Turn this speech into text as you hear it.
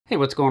Hey,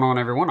 what's going on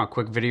everyone? A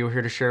quick video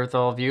here to share with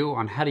all of you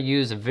on how to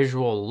use a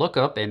visual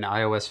lookup in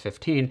iOS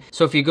 15.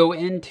 So if you go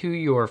into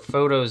your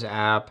Photos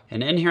app,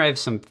 and in here I have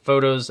some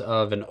photos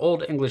of an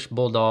old English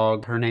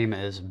bulldog. Her name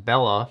is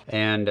Bella.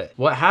 And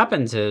what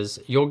happens is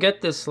you'll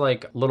get this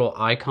like little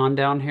icon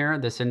down here,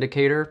 this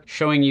indicator,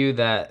 showing you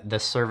that the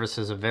service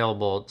is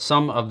available.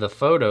 Some of the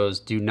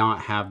photos do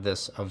not have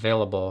this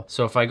available.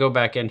 So if I go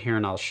back in here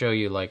and I'll show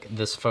you like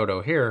this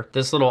photo here,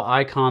 this little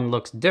icon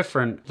looks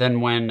different than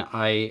when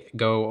I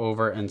go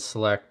over and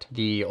select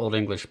the Old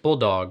English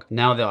Bulldog.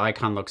 Now the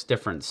icon looks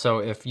different. So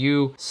if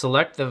you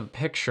select the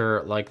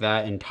picture like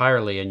that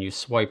entirely and you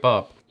swipe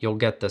up, you'll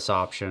get this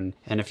option.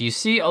 And if you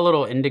see a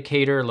little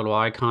indicator, a little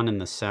icon in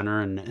the center,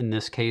 and in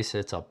this case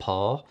it's a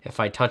paw, if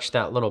I touch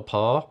that little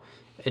paw,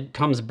 it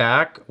comes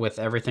back with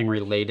everything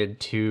related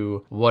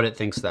to what it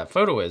thinks that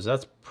photo is.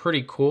 That's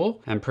pretty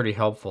cool and pretty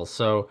helpful.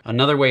 So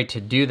another way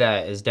to do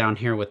that is down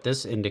here with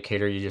this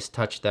indicator. You just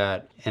touch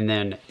that and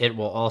then it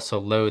will also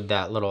load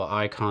that little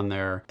icon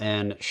there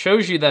and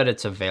shows you that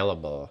it's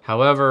available.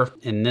 However,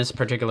 in this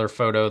particular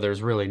photo,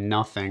 there's really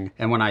nothing.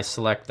 And when I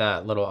select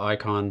that little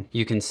icon,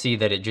 you can see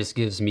that it just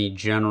gives me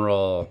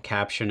general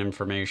caption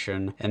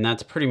information. And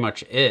that's pretty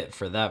much it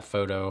for that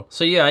photo.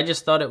 So yeah, I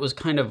just thought it was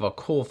kind of a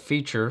cool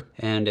feature.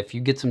 And if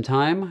you get some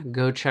time,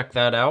 go check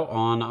that out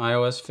on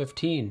iOS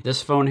 15.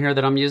 This phone here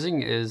that I'm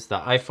using is the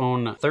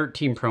iPhone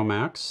 13 Pro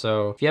Max.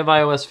 So if you have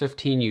iOS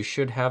 15, you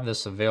should have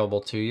this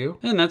available to you.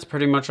 And that's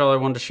pretty much all I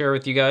wanted to share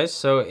with you guys.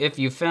 So if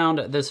you found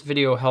this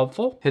video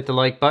helpful, hit the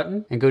like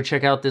button and go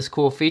check out this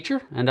cool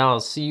feature. And I'll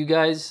see you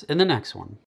guys in the next one.